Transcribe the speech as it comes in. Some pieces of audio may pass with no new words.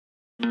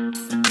Alright,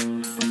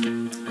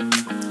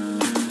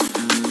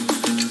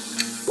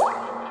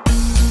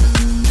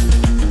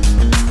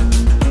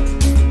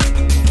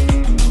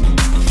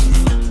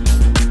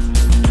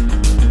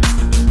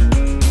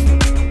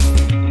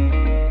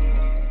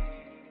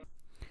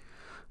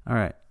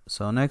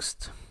 so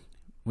next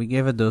we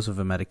gave a dose of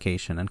a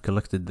medication and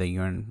collected the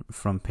urine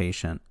from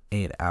patient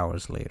 8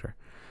 hours later.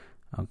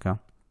 Okay,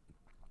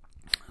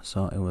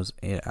 so it was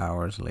 8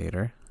 hours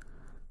later.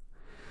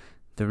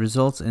 The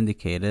results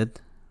indicated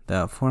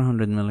that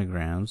 400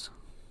 milligrams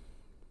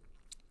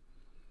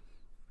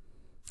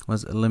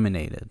was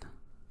eliminated.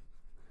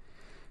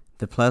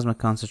 The plasma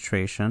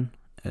concentration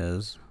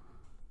is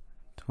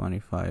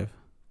 25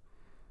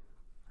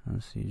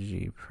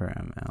 mcg per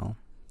ml.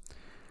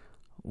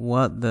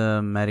 What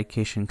the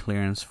medication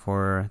clearance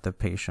for the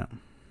patient?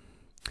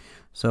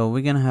 So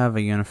we're gonna have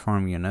a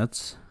uniform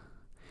units.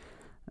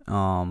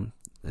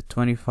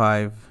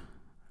 25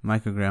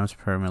 micrograms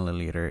per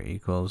milliliter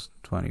equals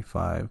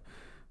 25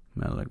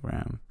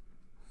 milligram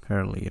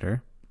per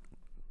liter.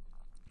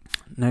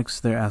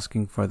 Next, they're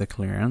asking for the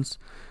clearance.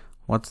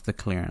 What's the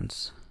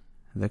clearance?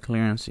 The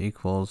clearance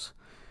equals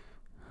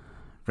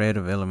rate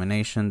of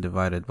elimination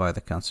divided by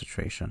the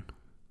concentration,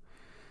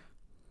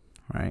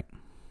 right?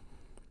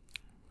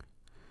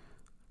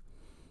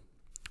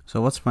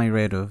 So what's my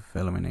rate of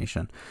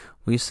elimination?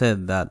 We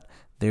said that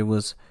there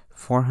was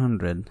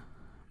 400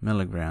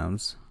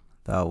 milligrams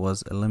that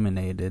was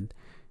eliminated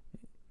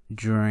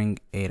during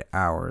 8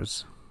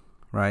 hours,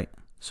 right?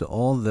 So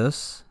all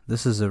this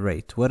is a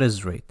rate. What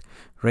is rate?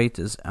 Rate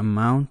is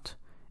amount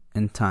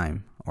in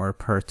time or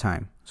per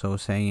time. So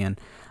saying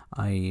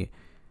I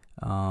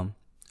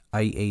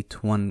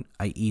eat 1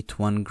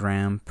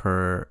 gram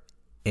per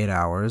 8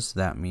 hours,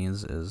 that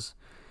means is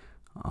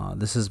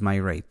this is my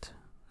rate.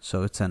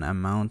 So it's an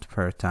amount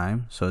per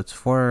time. So it's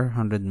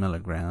 400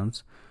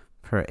 milligrams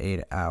per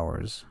 8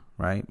 hours,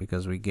 right?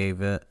 Because we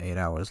gave it 8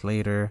 hours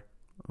later,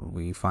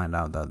 we find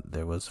out that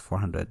there was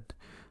 400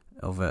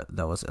 of it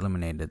that was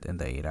eliminated in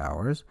the 8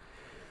 hours.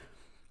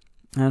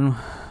 And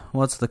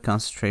what's the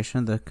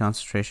concentration? The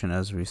concentration,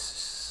 as we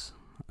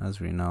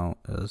know,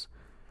 is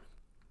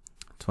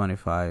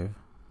 25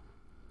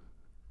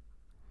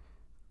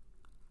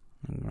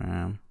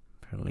 gram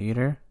per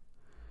liter.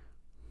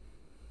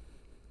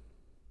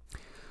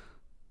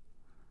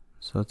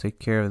 So take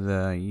care of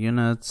the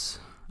units.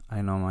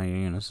 I know my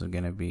units is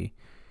gonna be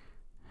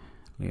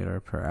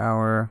liter per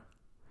hour,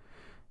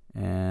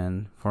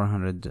 and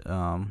 400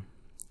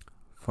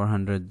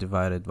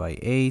 divided by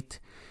 8,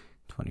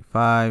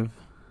 25,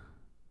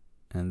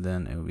 and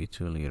then it will be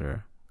 2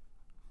 liter.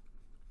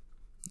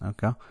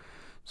 Okay,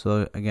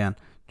 so again,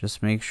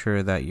 just make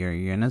sure that your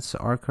units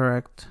are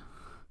correct,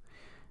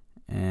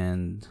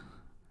 and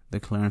the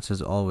clearance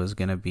is always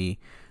gonna be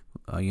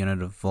a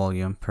unit of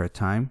volume per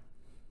time.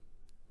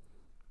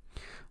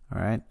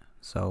 Alright,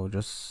 so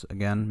just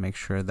again make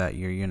sure that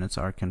your units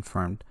are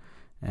confirmed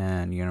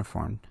and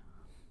uniformed.